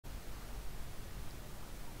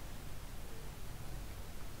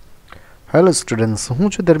Hello students,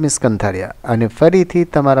 હું છું ધર્મેશ કંથારિયા અને ફરીથી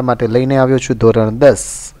તમારા માટે લઈને આવ્યો છું ધોરણ 10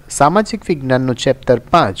 સામાજિક વિજ્ઞાનનું ચેપ્ટર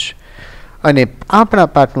 5 અને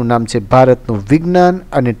આપણા પાઠનું નામ છે ભારતનું વિજ્ઞાન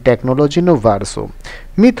અને ટેકનોલોજીનો વારસો.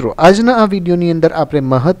 મિત્રો, આજના આ વિડીયોની અંદર આપણે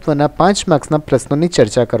મહત્વના 5 માર્ક્સના પ્રશ્નોની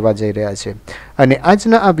ચર્ચા કરવા જઈ રહ્યા છે અને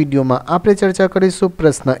આજના આ વિડીયોમાં આપણે ચર્ચા કરીશું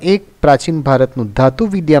પ્રશ્ન 1, પ્રાચીન ભારતનું ધાતુ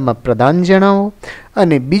વિદ્યામાં પ્રદાન જણાવો,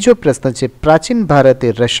 અને બીજો પ્રશ્ન છે પ્રાચીન ભારતે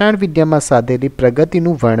રસાયણ વિદ્યામાં સાધેલી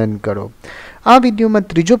પ્રગતિનું વર્ણન કરો. આ વિડીયોમાં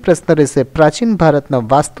ત્રીજો પ્રશ્ન રહેશે પ્રાચીન ભારતના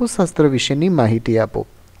વાસ્તુશાસ્ત્ર વિશેની માહિતી આપો.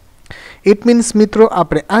 ઇટ મીન્સ મિત્રો,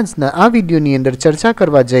 આપણે આજના આ વિડીયોની અંદર ચર્ચા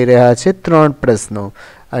કરવા જઈ રહ્યા છે 3 પ્રશ્નો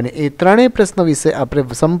અને એ ત્રણેય પ્રશ્નો વિશે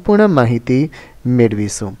આપણે સંપૂર્ણ માહિતી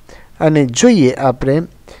મેળવીશું અને જોઈએ આપણે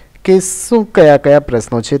કે શું કયા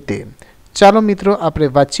પ્રશ્નો છે તે. ચાલો મિત્રો, આપણે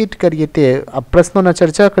વાતચીત કરીએ તે આ પ્રશ્નોના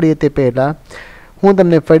ચર્ચા કરીએ તે પહેલાં હું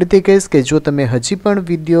તમને ફરીથી કહીશ કે જો તમે હજી પણ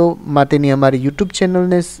વિડીયો માટેની અમારી યુટ્યુબ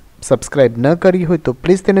ચેનલને સબસ્ક્રાઈબ ન કરી હોય તો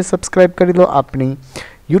પ્લીઝ તેને સબસ્ક્રાઈબ કરી લો. આપણી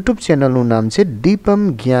યુટ્યુબ ચેનલનું નામ છે દીપમ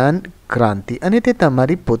જ્ઞાન ક્રાંતિ અને તે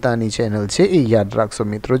તમારી પોતાની ચેનલ છે, એ યાદ રાખશો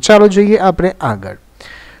મિત્રો. ચાલો જોઈએ આપણે આગળ.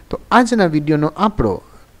 તો આજના વિડીયોનો આપણો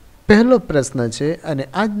પહેલો પ્રશ્ન છે અને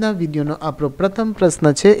આજના વિડીયોનો આપણો પ્રથમ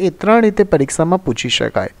પ્રશ્ન છે એ 3 રીતે પરીક્ષામાં પૂછી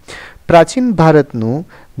શકાય. પ્રાચીન ભારતનું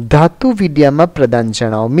ધાતુ વિદ્યામાં પ્રદાન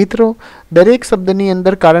જણાવો. મિત્રો, દરેક શબ્દની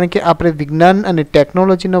અંદર, કારણ કે આપણે વિજ્ઞાન અને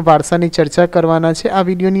ટેકનોલોજીનો વારસાની ચર્ચા કરવાના છે આ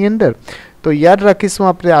વિડીયોની અંદર, તો યાદ રાખીશું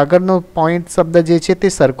આપણે આગળનો પોઈન્ટ શબ્દ જે છે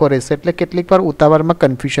તે સરખો રહેશે, એટલે કેટલીક વાર ઉતાવળમાં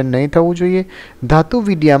કન્ફ્યુઝન નહીં થવું જોઈએ. ધાતુ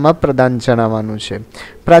વિદ્યામાં પ્રદાન જણાવવાનું છે.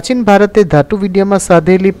 પ્રાચીન ભારતે ધાતુ વિદ્યામાં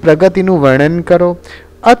સાધેલી પ્રગતિનું વર્ણન કરો,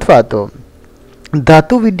 અથવા તો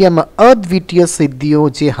ધાતુ વિદ્યામાં અદ્વિતીય સિદ્ધિઓ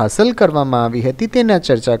જે હાંસલ કરવામાં આવી હતી તેના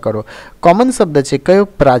ચર્ચા કરો. કોમન શબ્દ છે કયો?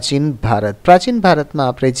 પ્રાચીન ભારત. પ્રાચીન ભારતમાં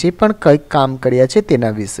આપણે જે પણ કંઈક કામ કર્યા છે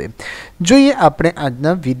તેના વિશે જોઈએ આપણે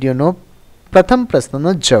આજના વિડીયોનો પ્રથમ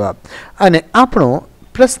પ્રશ્નનો જવાબ. અને આપણો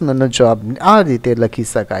પ્રશ્નનો જવાબ આ રીતે લખી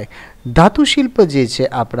શકાય. ધાતુ શિલ્પ જે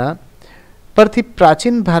છે આપણા પરથી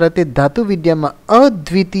પ્રાચીન ભારતે ધાતુ વિદ્યામાં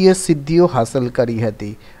અદ્વિતીય સિદ્ધિઓ હાંસલ કરી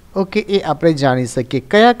હતી. ઓકે, એ આપણે જાણી શકીએ.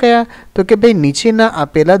 કયા? તો કે ભાઈ નીચેના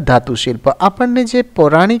આપેલા ધાતુ શિલ્પ આપણને જે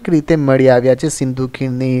પૌરાણિક રીતે મળી આવ્યા છે સિંધુ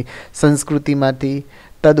ખીણની સંસ્કૃતિમાંથી,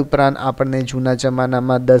 તદુપરાંત આપણને જૂના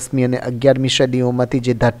જમાનામાં 10મી અને 11મી સદીઓમાંથી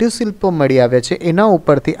જે ધાતુ શિલ્પો મળી આવ્યા છે એના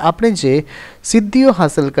ઉપરથી આપણે જે સિદ્ધિઓ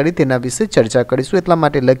હાંસલ કરી તેના વિશે ચર્ચા કરીશું. એટલા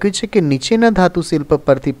માટે લખ્યું છે કે નીચેના ધાતુ શિલ્પ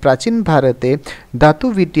પરથી પ્રાચીન ભારતે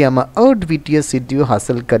ધાતુ વિદ્યામાં અદ્વિતીય સિદ્ધિઓ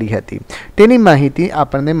હાંસલ કરી હતી તેની માહિતી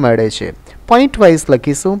આપણને મળે છે. પોઈન્ટ વાઇઝ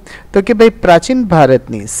લખીશું તો કે ભાઈ પ્રાચીન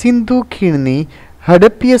ભારતની સિંધુ ખીણની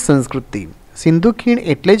હડપ્પીય સંસ્કૃતિ. સિંધુ ખીણ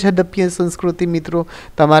એટલે જ હડપ્પીય સંસ્કૃતિ. મિત્રો,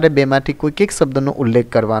 તમારે બેમાંથી કોઈક એક શબ્દનો ઉલ્લેખ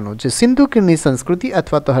કરવાનો છે. સિંધુ ખીણની સંસ્કૃતિ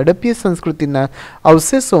અથવા તો હડપ્પીય સંસ્કૃતિના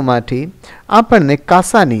અવશેષોમાંથી આપણને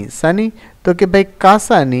કાંસાની તો કે ભાઈ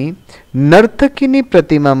કાંસાની નર્તકીની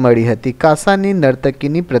પ્રતિમા મળી હતી. કાંસાની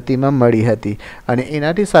નર્તકીની પ્રતિમા મળી હતી અને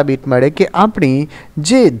એનાથી સાબિત મળે કે આપણી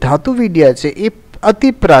જે ધાતુ વિદ્યા છે એ અતિ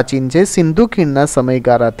પ્રાચીન છે, સિંધુ ખીણના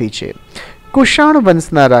સમયગાળાથી છે. કુષાણ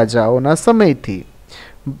વંશના રાજાઓના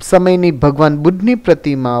સમયની ભગવાન બુદ્ધની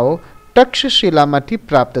પ્રતિમાઓ તક્ષશિલામાંથી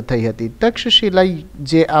પ્રાપ્ત થઈ હતી. તક્ષશિલા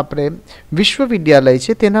જે આપણે વિશ્વવિદ્યાલય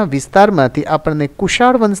છે તેના વિસ્તારમાંથી આપણને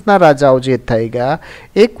કુષાણ વંશના રાજાઓ જે થઈ ગયા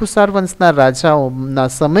એ કુષાણ વંશના રાજાઓના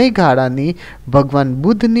સમયગાળાની ભગવાન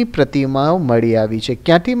બુદ્ધની પ્રતિમાઓ મળી આવી છે.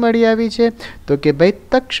 ક્યાંથી મળી આવી છે? તો કે ભાઈ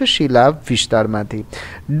તક્ષશિલા વિસ્તારમાંથી.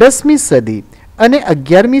 10મી સદી અને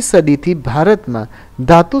 11મી સદીથી ભારતમાં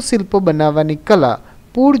ધાતુ શિલ્પો બનાવવાની કલા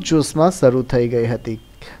પૂરજોશમાં શરૂ થઈ ગઈ હતી.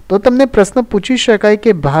 તો તમને પ્રશ્ન પૂછી શકાય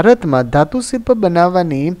કે ભારતમાં ધાતુ શિલ્પ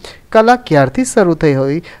બનાવવાની કલા ક્યારથી શરૂ થઈ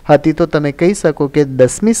હતી? તો તમે કહી શકો કે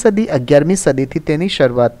 10મી સદી 11મી સદીથી તેની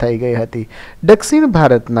શરૂઆત થઈ ગઈ હતી. દક્ષિણ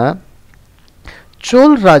ભારતના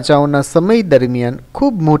ચોલ રાજાઓના સમય દરમિયાન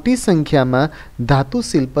ખૂબ મોટી સંખ્યામાં ધાતુ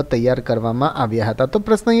શિલ્પ તૈયાર કરવામાં આવ્યા હતા. તો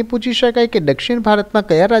પ્રશ્ન એ પૂછી શકાય કે દક્ષિણ ભારતમાં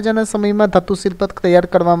કયા રાજાના સમયમાં ધાતુ શિલ્પ તૈયાર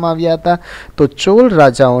કરવામાં આવ્યા હતા? તો ચોલ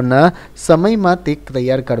રાજાઓના સમયમાં તે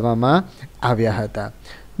તૈયાર કરવામાં આવ્યા હતા.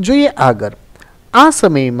 જોઈએ આગળ. આ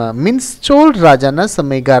સમયમાં મીન્સ ચોલ રાજાના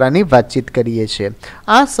સમયગાળાની વાતચીત કરીએ છીએ.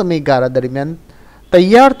 આ સમયગાળા દરમિયાન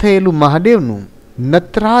તૈયાર થયેલું મહાદેવનું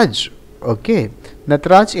નટરાજ, ઓકે,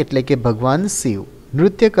 નટરાજ એટલે કે ભગવાન શિવ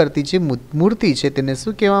નૃત્ય કરતી જે મૂર્તિ છે તેને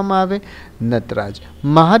શું કહેવામાં આવે? નટરાજ.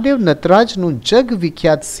 મહાદેવ નટરાજનું જગ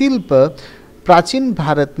વિખ્યાત શિલ્પ પ્રાચીન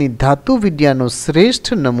ભારતની ધાતુ વિદ્યાનો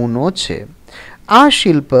શ્રેષ્ઠ નમૂનો છે. આ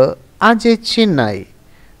શિલ્પ આજે ચેન્નાઈ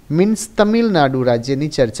મીન્સ તમિલનાડુ રાજ્યની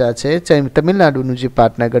ચર્ચા છે. તમિલનાડુનું જે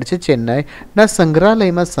પાટનગર છે ચેન્નાઈના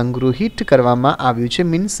સંગ્રહાલયમાં સંગ્રહિત કરવામાં આવ્યું છે,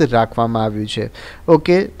 મીન્સ રાખવામાં આવ્યું છે.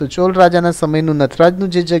 ઓકે, તો ચોલ રાજાના સમયનું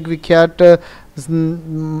નટરાજનું જે જગવિખ્યાત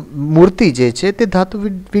મૂર્તિ જે છે તે ધાતુ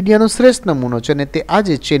વિદ્યાનો શ્રેષ્ઠ નમૂનો છે અને તે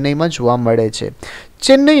આજે ચેન્નઈમાં જોવા મળે છે.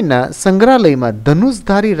 ચેન્નઈના સંગ્રહાલયમાં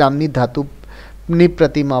ધનુષધારી રામની ધાતુની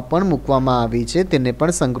પ્રતિમા પણ મૂકવામાં આવી છે, તેને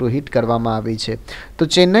પણ સંગ્રહિત કરવામાં આવી છે. તો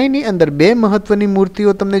ચેન્નઈની અંદર બે મહત્વની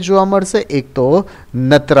મૂર્તિઓ તમને જોવા મળશે. એક તો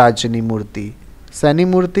નટરાજની મૂર્તિ, શાની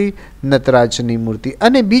મૂર્તિ? નટરાજની મૂર્તિ,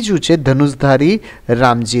 અને બીજું છે ધનુષધારી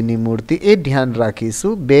રામજીની મૂર્તિ. એ ધ્યાન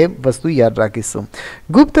રાખીશું, બે વસ્તુ યાદ રાખીશું.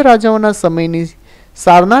 ગુપ્ત રાજાઓના સમયની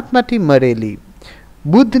સારનાથમાંથી મળેલી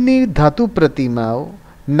બુદ્ધની ધાતુ પ્રતિમાઓ,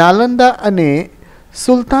 નાલંદા અને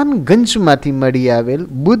સુલતાનગંજમાંથી મળી આવેલ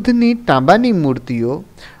બુદ્ધની તાંબાની મૂર્તિઓ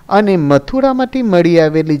અને મથુરામાંથી મળી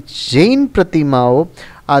આવેલી જૈન પ્રતિમાઓ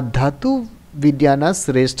આ ધાતુ વિદ્યાના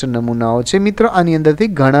શ્રેષ્ઠ નમૂનાઓ છે. મિત્રો, આની અંદરથી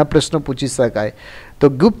ઘણા પ્રશ્નો પૂછી શકાય. તો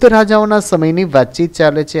ગુપ્ત રાજાઓના સમયની વાતચીત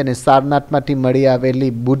ચાલે છે અને સારનાથમાંથી મળી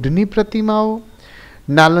આવેલી બુદ્ધની પ્રતિમાઓ,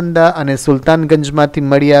 નાલંદા અને સુલતાનગંજમાંથી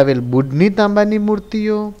મળી આવેલ બુદ્ધની તાંબાની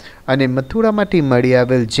મૂર્તિઓ અને મથુરામાંથી મળી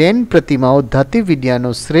આવેલ જૈન પ્રતિમાઓ ધાતુ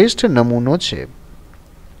વિદ્યાનો શ્રેષ્ઠ નમૂનો છે.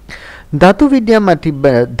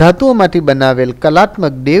 ધાતુઓમાંથી બનાવેલ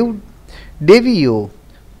કલાત્મક દેવીઓ,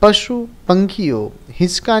 પશુ પંખીઓ,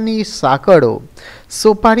 હિંચકાની સાંકળો,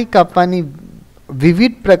 સોપારી કાપવાની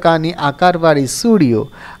વિવિધ પ્રકારની આકારવાળી સૂળીઓ,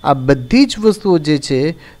 આ બધી જ વસ્તુઓ જે છે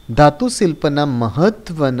ધાતુ શિલ્પના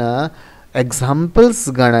મહત્વના એક્ઝામ્પલ્સ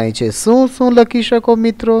ગણાય છે. શું શું લખી શકો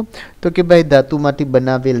મિત્રો? તો કે ભાઈ ધાતુમાંથી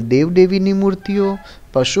બનાવેલ દેવદેવીની મૂર્તિઓ,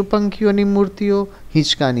 પશુ પંખીઓની મૂર્તિઓ,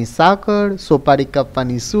 હિંચકાની સાંકળ, સોપારી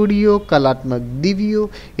કાપવાની સૂળીઓ, કલાત્મક દીવીઓ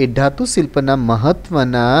એ ધાતુ શિલ્પના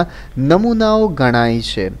મહત્વના નમૂનાઓ ગણાય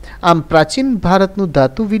છે. આમ પ્રાચીન ભારતનું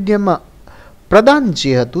ધાતુ વિદ્યામાં પ્રદાન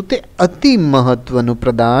જે હતું તે અતિ મહત્વનું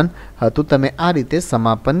પ્રદાન હતું. તમે આ રીતે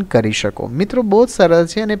સમાપન કરી શકો. મિત્રો, બહુ જ સરળ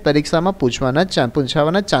છે અને પરીક્ષામાં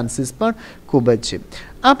પૂછાવાના ચાન્સીસ પણ ખૂબ જ છે.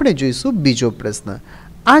 આપણે જોઈશું બીજો પ્રશ્ન.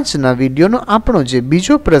 આજના વિડીયોનો આપણો જે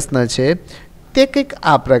બીજો પ્રશ્ન છે તે કંઈક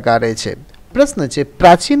આ પ્રકારે છે. પ્રશ્ન છે,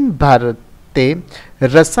 પ્રાચીન ભારતે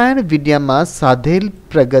રસાયણ વિદ્યામાં સાધેલ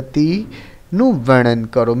પ્રગતિનું વર્ણન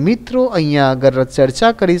કરો. મિત્રો, અહીંયા આગળ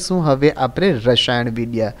ચર્ચા કરીશું હવે આપણે રસાયણ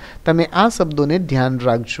વિદ્યા. તમે આ શબ્દોને ધ્યાન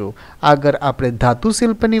રાખજો. આગળ આપણે ધાતુ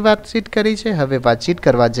શિલ્પની વાતચીત કરી છે, હવે વાતચીત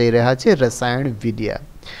કરવા જઈ રહ્યા છે રસાયણ વિદ્યા.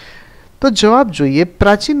 તો જવાબ જોઈએ.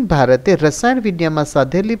 પ્રાચીન ભારતે રસાયણ વિદ્યામાં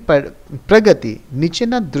સાધેલી પ્રગતિ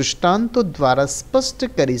નીચેના દૃષ્ટાંતો દ્વારા સ્પષ્ટ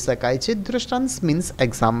કરી શકાય છે. દૃષ્ટાંત મીન્સ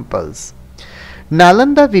એક્ઝામ્પલ્સ.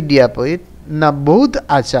 નાલંદા વિદ્યાપીઠના બૌદ્ધ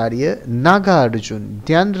આચાર્ય નાગાર્જુન.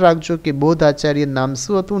 ધ્યાન રાખજો કે બૌદ્ધ આચાર્ય નામ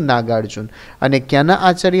શું હતું? નાગાર્જુન. અને ક્યાંના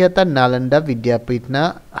આચાર્ય હતા? નાલંદા વિદ્યાપીઠના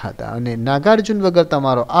હતા. અને નાગાર્જુન વગર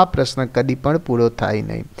તમારો આ પ્રશ્ન કદી પણ પૂરો થાય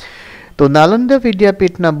નહીં. તો નાલંદા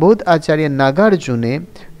વિદ્યાપીઠના બૌદ્ધ આચાર્ય નાગાર્જુને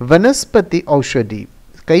વનસ્પતિ ઔષધિ,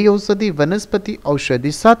 કઈ ઔષધિ? વનસ્પતિ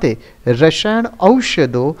ઔષધિ સાથે રસાયણ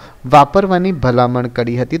ઔષધો વાપરવાની ભલામણ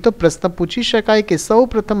કરી હતી. તો પ્રશ્ન પૂછી શકાય કે સૌ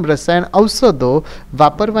પ્રથમ રસાયણ ઔષધો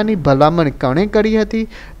વાપરવાની ભલામણ કોણે કરી હતી?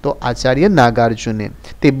 તો આચાર્ય નાગાર્જુને.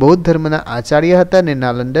 તે બૌદ્ધ ધર્મના આચાર્ય હતા અને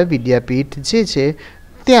નાલંદા વિદ્યાપીઠ જે છે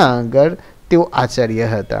ત્યાં આગળ તેઓ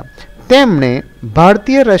આચાર્ય હતા. તેમણે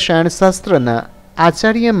ભારતીય રસાયણ શાસ્ત્રના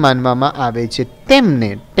આચાર્ય માનવામાં આવે છે.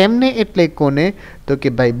 તેમને એટલે કોને? તો કે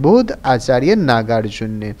ભાઈ બૌદ્ધ આચાર્ય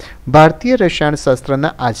નાગાર્જુનને ભારતીય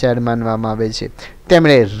રસાયણશાસ્ત્રના આચાર્ય માનવામાં આવે છે.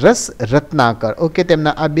 તેમણે રસ રત્નાકર, ઓકે,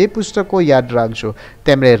 તેમના આ બે પુસ્તકો યાદ રાખજો.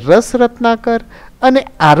 તેમણે રસ રત્નાકર અને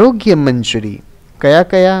આરોગ્ય મંજરી,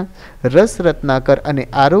 કયા? રસ રત્નાકર અને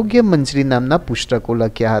આરોગ્ય મંજરી નામના પુસ્તકો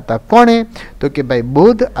લખ્યા હતા. કોણે? તો કે ભાઈ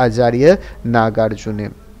બૌદ્ધ આચાર્ય નાગાર્જુને.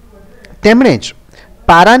 તેમણે જ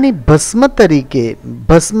પારાની ભસ્મ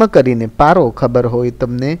કરીને, પારો ખબર હોય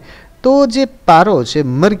તમને તો જે પારો છે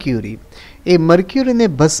મર્ક્યુરી, એ મર્ક્યુરીને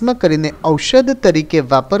ભસ્મ કરીને ઔષધ તરીકે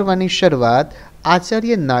વાપરવાની શરૂઆત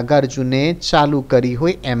આચાર્ય નાગાર્જુને ચાલુ કરી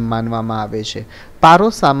હોય એમ માનવામાં આવે છે. પારો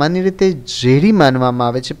સામાન્ય રીતે ઝેરી માનવામાં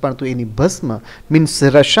આવે છે, પરંતુ એની ભસ્મ મીન્સ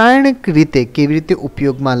રાસાયણિક રીતે કેવી રીતે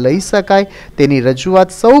ઉપયોગમાં લઈ શકાય તેની રજૂઆત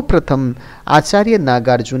સૌ પ્રથમ આચાર્ય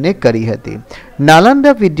નાગાર્જુને કરી હતી.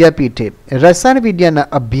 નાલંદા વિદ્યાપીઠે રસાયણ વિદ્યાના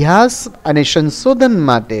અભ્યાસ અને સંશોધન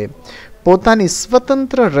માટે પોતાની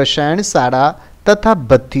સ્વતંત્ર રસાયણ શાળા તથા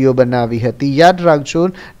ભથ્થીઓ બનાવી હતી. યાદ રાખજો,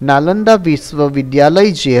 નાલંદા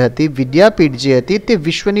વિશ્વવિદ્યાલય જે હતી, વિદ્યાપીઠ જે હતી, તે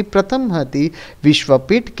વિશ્વની પ્રથમ હતી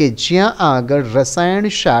વિશ્વપીઠ કે જ્યાં આગળ રસાયણ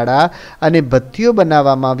શાળા અને ભથ્થીઓ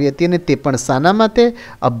બનાવવામાં આવી હતી, અને તે પણ શાના માટે?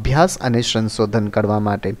 અભ્યાસ અને સંશોધન કરવા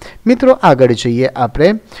માટે. મિત્રો, આગળ જઈએ આપણે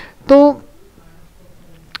તો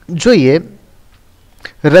જોઈએ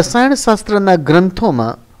રસાયણશાસ્ત્રના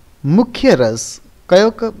ગ્રંથોમાં મુખ્ય રસ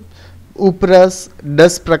કયો? ઉપરસ,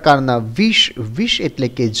 10 પ્રકારના વિષ એટલે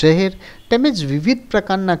કે ઝેર, તેમજ વિવિધ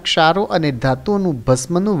પ્રકારના ક્ષારો અને ધાતુઓનું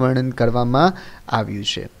ભસ્મનું વર્ણન કરવામાં આવ્યું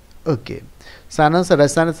છે. ઓકે,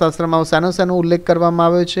 રસાયણશાસ્ત્રમાં સાનો ઉલ્લેખ કરવામાં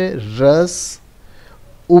આવ્યો છે? રસ,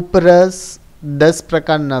 ઉપરસ, 10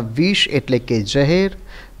 પ્રકારના વિષ એટલે કે ઝેર,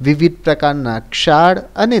 વિવિધ પ્રકારના ક્ષાર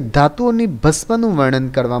અને ધાતુઓની ભસ્મનું વર્ણન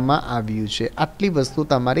કરવામાં આવ્યું છે. આટલી વસ્તુ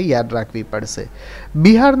તમારે યાદ રાખવી પડશે.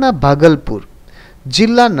 બિહારના ભાગલપુર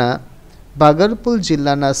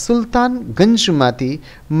જિલ્લાના સુલતાનગંજમાંથી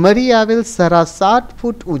મળી આવેલ 7.5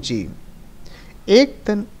 ફૂટ ઊંચી 1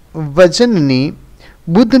 ટન વજનની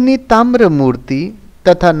બુદ્ધની તામ્ર મૂર્તિ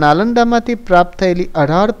તથા નાલંદામાંથી પ્રાપ્ત થયેલી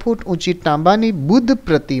 18 ફૂટ ઊંચી તાંબાની બુદ્ધ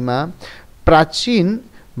પ્રતિમા પ્રાચીન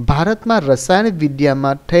ભારતમાં રસાયણ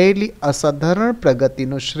વિદ્યામાં થયેલી અસાધારણ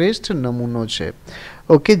પ્રગતિનો શ્રેષ્ઠ નમૂનો છે.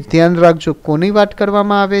 ઓકે, ધ્યાન રાખજો કોની વાત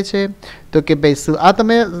કરવામાં આવે છે? તો કે ભાઈ આ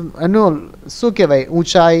તમે એનું શું કહેવાય,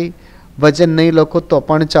 ઊંચાઈ વજન નહીં લખો તો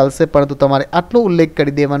પણ ચાલશે, પરંતુ તમારે આટલો ઉલ્લેખ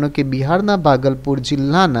કરી દેવાનો કે બિહારના ભાગલપુર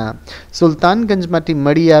જિલ્લાના સુલતાનગંજમાંથી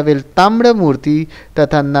મળી આવેલ તામ્ર મૂર્તિ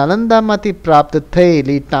તથા નાલંદામાંથી પ્રાપ્ત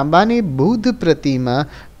થયેલી તાંબાની બુદ્ધ પ્રતિમા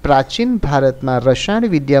પ્રાચીન ભારતમાં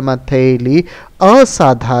રસાયણ વિદ્યામાં થયેલી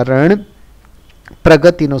અસાધારણ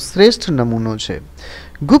પ્રગતિનો શ્રેષ્ઠ નમૂનો છે.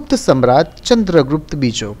 ગુપ્ત સમ્રાટ ચંદ્રગુપ્ત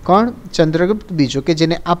બીજો. કોણ? ચંદ્રગુપ્ત બીજો, કે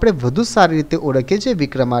જેને આપણે વધુ સારી રીતે ઓળખીએ છીએ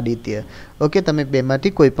વિક્રમાદિત્ય. ઓકે, તમે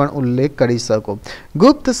બેમાંથી કોઈ પણ ઉલ્લેખ કરી શકો.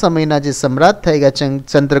 ગુપ્ત સમયના જે સમ્રાટ થઈ ગયા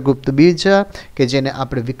ચંદ્રગુપ્ત બીજા, કે જેને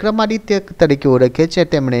આપણે વિક્રમાદિત્ય તરીકે ઓળખીએ છીએ,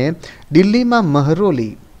 તેમણે દિલ્હીમાં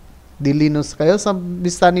દિલ્હીનો કયો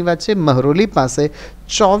વિસ્તારની વાત છે? મહરોલી પાસે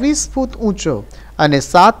 24 ફૂટ ઊંચો અને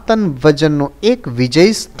 7 ટન વજનનો એક વિજય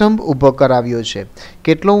સ્તંભ ઊભો કરાવ્યો છે.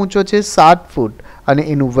 કેટલો ઊંચો છે? 7 ફૂટ અને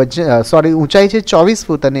એનું ઊંચાઈ છે 24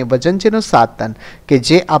 ફૂટ અને વજન છે એનું 7 ટન, કે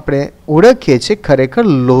જે આપણે ઓળખીએ છીએ ખરેખર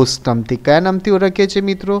લોહ સ્તંભથી. કયા નામથી ઓળખીએ છીએ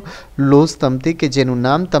મિત્રો? લોહ સ્તંભથી, કે જેનું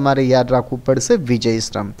નામ તમારે યાદ રાખવું પડશે, વિજય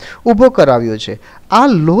સ્તંભ ઊભો કરાવ્યો છે. આ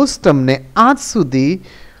લોહ સ્તંભને આજ સુધી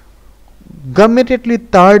ગમે તેટલી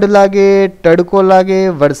તાડ લાગે, તડકો લાગે,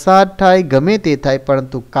 વરસાદ થાય, ગમે તે થાય,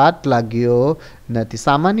 પરંતુ કાટ લાગ્યો નથી.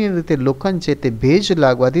 સામાન્ય રીતે લોખંડ છે તે ભેજ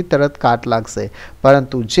લાગવાથી તરત કાટ લાગશે,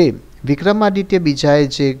 પરંતુ જે વિક્રમાદિત્ય બીજાએ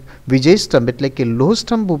જે વિજય સ્તંભ એટલે કે લોહ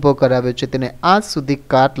સ્તંભ ઊભો કરાવ્યો છે તેને આજ સુધી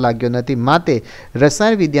કાટ લાગ્યો નથી. માટે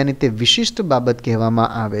રસાયણ વિદ્યાની તે વિશિષ્ટ બાબત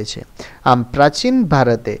કહેવામાં આવે છે. આમ પ્રાચીન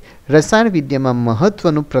ભારતે રસાયણ વિદ્યામાં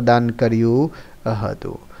મહત્વનું પ્રદાન કર્યું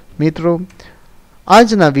હતું. મિત્રો,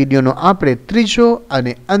 આજના વિડીયોનો આપણે ત્રીજો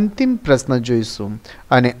અને અંતિમ પ્રશ્ન જોઈશું,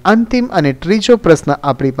 અને અંતિમ અને ત્રીજો પ્રશ્ન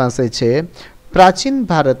આપણી પાસે છે પ્રાચીન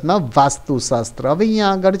ભારતમાં વાસ્તુશાસ્ત્ર. હવે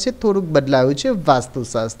અહીંયા આગળ છે થોડુંક બદલાયું છે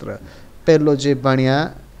વાસ્તુશાસ્ત્ર. પહેલો જે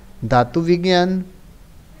ભણ્યા ધાતુ વિજ્ઞાન,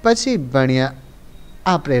 પછી ભણ્યા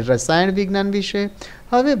આપણે રસાયણ વિજ્ઞાન વિશે,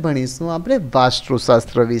 હવે ભણીશું આપણે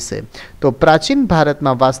વાસ્તુશાસ્ત્ર વિશે. તો પ્રાચીન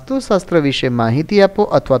ભારતમાં વાસ્તુશાસ્ત્ર વિશે માહિતી આપો,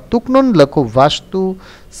 અથવા ટૂંક નોંધ લખો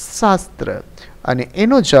વાસ્તુશાસ્ત્ર, અને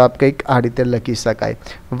એનો જવાબ કંઈક આ રીતે લખી શકાય.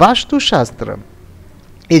 વાસ્તુશાસ્ત્ર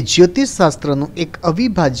એ જ્યોતિષશાસ્ત્રનું એક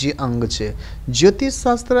અવિભાજ્ય અંગ છે.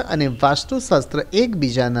 જ્યોતિષશાસ્ત્ર અને વાસ્તુશાસ્ત્ર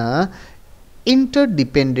એકબીજાના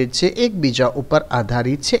ઇન્ટરડિપેન્ડન્ટ છે, એકબીજા ઉપર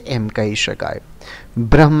આધારિત છે એમ કહી શકાય.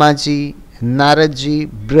 બ્રહ્માજી, નારદજી,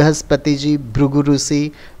 બૃહસ્પતિજી, ભૃગુ ઋષિ,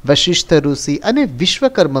 વશિષ્ઠ ઋષિ અને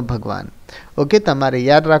વિશ્વકર્મ ભગવાન. ઓકે, તમારે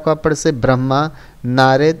યાદ રાખવા પડશે બ્રહ્મા,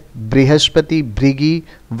 નારદ, બૃહસ્પતિ, ભૃગી,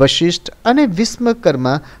 વશિષ્ઠ અને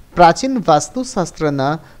વિશ્વકર્મા પ્રાચીન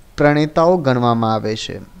વાસ્તુશાસ્ત્રના પ્રણેતાઓ ગણવામાં આવે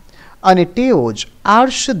છે, અને તેઓ જ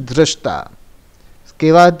આર્ષદ્રષ્ટા.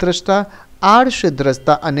 કેવા દ્રષ્ટા?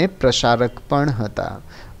 આર્ષદ્રષ્ટા અને પ્રસારક પણ હતા.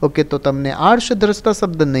 ઓકે, તો તમને આર્ષદ્રષ્ટા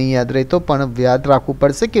શબ્દ નહીં યાદ રહે તો પણ યાદ રાખવું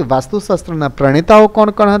પડશે કે વાસ્તુશાસ્ત્રના પ્રણેતાઓ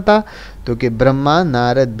કોણ કોણ હતા? તો કે બ્રહ્મા,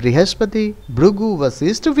 નારદ, બૃહસ્પતિ, ભૃગુ,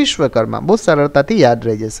 વશિષ્ઠ, વિશ્વકર્મા. બહુ સરળતાથી યાદ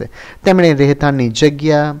રહી જશે. તેમણે રહેઠાણની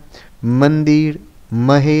જગ્યા, મંદિર,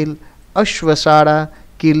 મહેલ, અશ્વશાળા,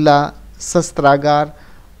 કિલ્લા, શસ્ત્રાગાર,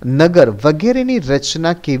 નગર વગેરેની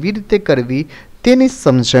રચના કેવી રીતે કરવી તેની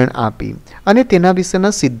સમજણ આપી, અને તેના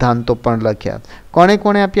વિશેના સિદ્ધાંતો પણ લખ્યા. કોણે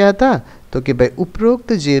કોણે આપ્યા હતા? તો કે ભાઈ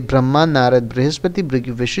ઉપરોક્ત જે બ્રહ્મા, નારદ, બૃહસ્પતિ,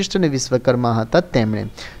 ભૃગુ, વશિષ્ઠ અને વિશ્વકર્મા હતા તેમણે.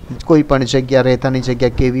 કોઈ પણ જગ્યા, રહેતાની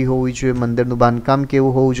જગ્યા કેવી હોવી જોઈએ, મંદિરનું બાંધકામ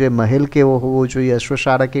કેવું હોવું જોઈએ, મહેલ કેવો હોવો જોઈએ,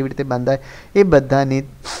 અશ્વશાળા કેવી રીતે બાંધાય, એ બધાની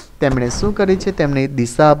તેમણે શું કરી છે? તેમણે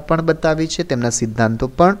દિશા પણ બતાવી છે, તેમના સિદ્ધાંતો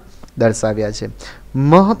પણ દર્શાવ્યા છે.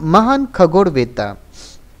 મહાન ખગોળવેત્તા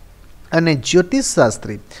અને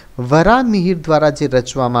જ્યોતિષશાસ્ત્રી વરામિહિર દ્વારા જે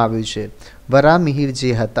રચવામાં આવ્યું છે, વરામિહિર જે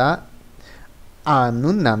હતા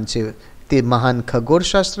આનું નામ છે, તે મહાન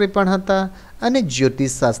ખગોળશાસ્ત્રી પણ હતા અને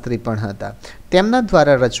જ્યોતિષશાસ્ત્રી પણ હતા. તેમના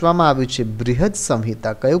દ્વારા રચવામાં આવ્યું છે બૃહદ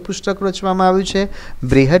સંહિતા. કયું પુસ્તક રચવામાં આવ્યું છે?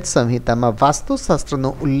 બૃહદ સંહિતામાં વાસ્તુશાસ્ત્રનો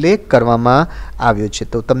ઉલ્લેખ કરવામાં આવ્યો છે.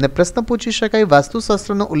 તો તમને પ્રશ્ન પૂછી શકાય,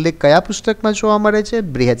 વાસ્તુશાસ્ત્રનો ઉલ્લેખ કયા પુસ્તકમાં જોવા મળે છે?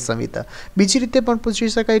 બૃહદ સંહિતા. બીજી રીતે પણ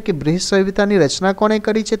પૂછી શકાય કે બૃહદ સંહિતાની રચના કોણે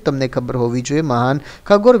કરી છે? તમને ખબર હોવી જોઈએ, મહાન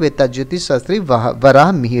ખગોળવેત્તા જ્યોતિષશાસ્ત્રી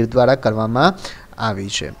વરાહમિહિર દ્વારા કરવામાં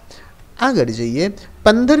આવી છે. આગળ જઈએ.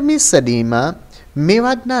 15મી સદીમાં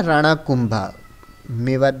મેવાડના રાણા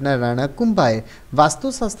કુંભાએ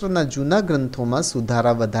વાસ્તુશાસ્ત્રના જૂના ગ્રંથોમાં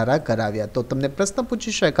સુધારા વધારા કરાવ્યા. તો તમને પ્રશ્ન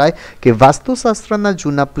પૂછી શકાય કે વાસ્તુશાસ્ત્રના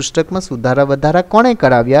જૂના પુસ્તકમાં સુધારા વધારા કોણે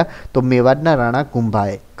કરાવ્યા? તો મેવાડના રાણા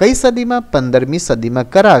કુંભાએ. કઈ સદીમાં? 15મી સદીમાં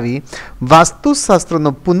કરાવી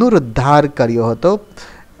વાસ્તુશાસ્ત્રનો પુનરુદ્ધાર કર્યો હતો.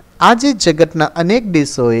 આજે જગતના અનેક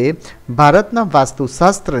દેશોએ ભારતના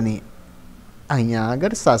વાસ્તુશાસ્ત્રની અહીંયા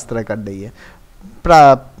આગળ શાસ્ત્ર કરી દઈએ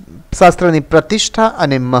શાસ્ત્રની પ્રતિષ્ઠા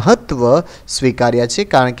અને મહત્વ સ્વીકાર્યા છે,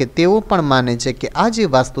 કારણ કે તેઓ પણ માને છે કે આ જે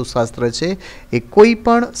વાસ્તુશાસ્ત્ર છે એ કોઈ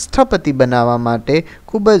પણ સ્થાપત્ય બનાવવા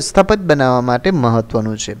માટે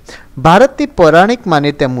મહત્વનું છે. ભારતની પૌરાણિક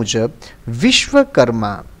માન્યતા મુજબ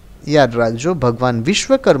વિશ્વકર્મા, યાદ રાખજો, ભગવાન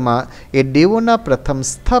વિશ્વકર્મા એ દેવોના પ્રથમ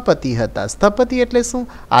સ્થપતિ હતા. સ્થપતિ એટલે શું?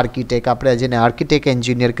 આર્કિટેક્ટ. આપણે જેને આર્કિટેક્ટ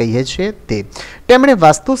એન્જિનિયર કહીએ છીએ તે. તેમણે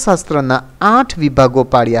વાસ્તુશાસ્ત્રના 8 વિભાગો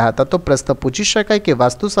પાડ્યા હતા. તો પ્રશ્ન પૂછી શકાય કે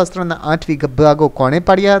વાસ્તુશાસ્ત્રના 8 વિભાગો કોણે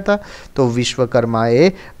પાડ્યા હતા? તો વિશ્વકર્માએ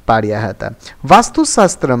પાડ્યા હતા.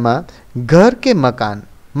 વાસ્તુશાસ્ત્રમાં ઘર કે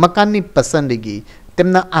મકાનની પસંદગી,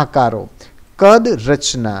 તેમના આકારો, કદ,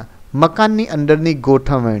 રચના, મકાનની અંદરની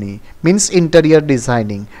ગોઠવણી મીન્સ ઇન્ટિરિયર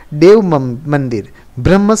ડિઝાઇનિંગ, દેવ મંદિર,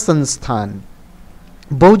 બ્રહ્મ સંસ્થાન,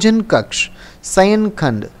 ભોજન કક્ષ,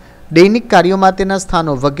 શયનખંડ, દૈનિક કાર્યો માટેના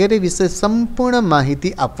સ્થાનો વગેરે વિશે સંપૂર્ણ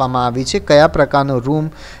માહિતી આપવામાં આવી છે. કયા પ્રકારનો રૂમ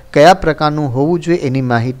કયા પ્રકારનું હોવું જોઈએ એની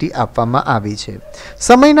માહિતી આપવામાં આવી છે.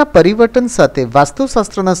 સમયના પરિવર્તન સાથે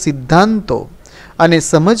વાસ્તુશાસ્ત્રના સિદ્ધાંતો અને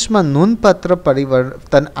સમજમાં નોંધપાત્ર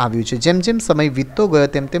પરિવર્તન આવ્યું છે. જેમ જેમ સમય વીતતો ગયો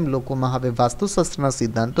તેમ તેમ લોકોમાં હવે વાસ્તુશાસ્ત્રના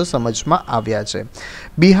સિદ્ધાંતો સમજમાં આવ્યા છે.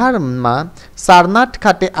 બિહારમાં સારનાથ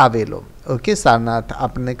ખાતે આવેલો સારનાથ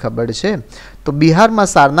આપણને ખબર છે, તો બિહારમાં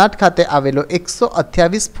સારનાથ ખાતે આવેલો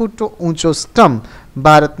 128 ફૂટ ઊંચો સ્તંભ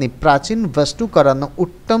ભારતની પ્રાચીન વાસ્તુકલાનો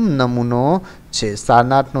ઉત્તમ નમૂનો છે.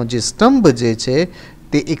 સારનાથનો જે સ્તંભ જે છે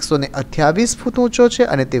તે 128 ફૂટ ઊંચો છે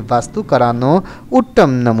અને તે વાસ્તુકલાનો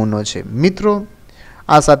ઉત્તમ નમૂનો છે. મિત્રો,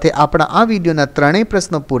 આ સાથે આપણા આ વિડીયોના 3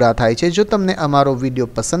 પ્રશ્નો પૂરા થાય છે. જો તમને અમારો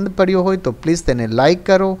વિડીયો પસંદ પડ્યો હોય તો પ્લીઝ તેને લાઇક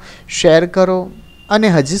કરો, શેર કરો અને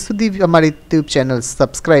હજી સુધી અમારી યુટ્યુબ ચેનલ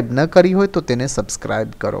સબસ્ક્રાઈબ ન કરી હોય તો તેને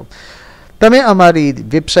સબસ્ક્રાઈબ કરો. તમે અમારી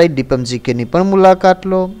વેબસાઇટ દીપમ જીકેની પણ મુલાકાત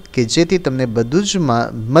લો કે જેથી તમને બધું જ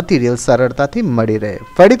મટીરિયલ સરળતાથી મળી રહે.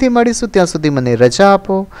 ફરીથી મળીશું, ત્યાં સુધી મને રજા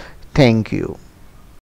આપો. Thank you.